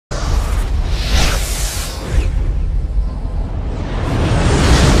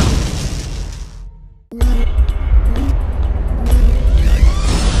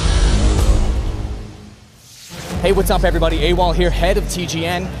Hey, what's up everybody? AWOL here, head of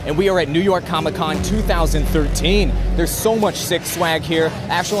TGN, and we are at New York Comic Con 2013. There's so much sick swag here.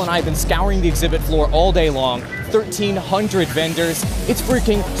 Ashel and I have been scouring the exhibit floor all day long. 1,300 vendors. It's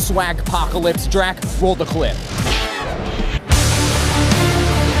freaking swag-pocalypse. Drac, roll the clip.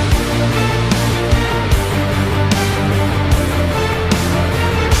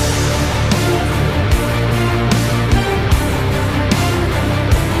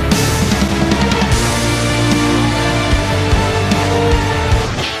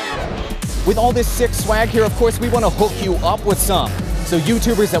 With all this sick swag here, of course, we want to hook you up with some. So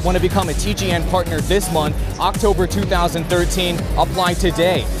YouTubers that want to become a TGN partner this month, October 2013, apply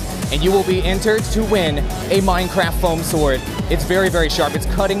today. And you will be entered to win a Minecraft foam sword. It's very, very sharp. It's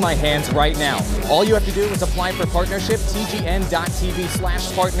cutting my hands right now. All you have to do is apply for partnership,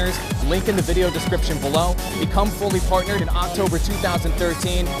 tgn.tv/partners, link in the video description below. Become fully partnered in October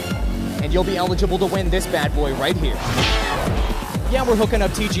 2013, and you'll be eligible to win this bad boy right here. Yeah, we're hooking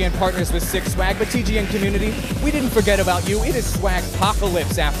up TGN partners with sick swag, but TGN community, we didn't forget about you. It is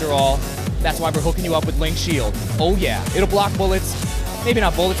swag-pocalypse after all. That's why we're hooking you up with Link Shield. Oh yeah, it'll block bullets. Maybe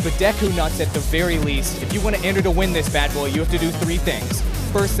not bullets, but Deku nuts at the very least. If you want to enter to win this bad boy, you have to do 3 things.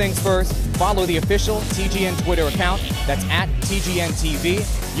 First things first, follow the official TGN Twitter account. That's at TGNTV.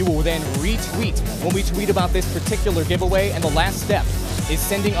 You will then retweet when we tweet about this particular giveaway, and the last step is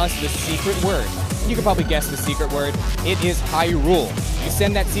sending us the secret word. You can probably guess the secret word. It is Hyrule. You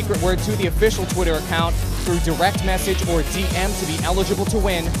send that secret word to the official Twitter account through direct message or DM to be eligible to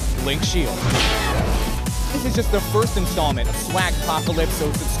win Link Shield. This is just the first installment of Swag-pocalypse,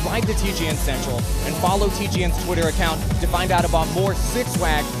 so subscribe to TGN Central and follow TGN's Twitter account to find out about more sick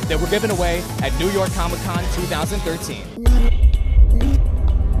swag that we're giving away at New York Comic Con 2013.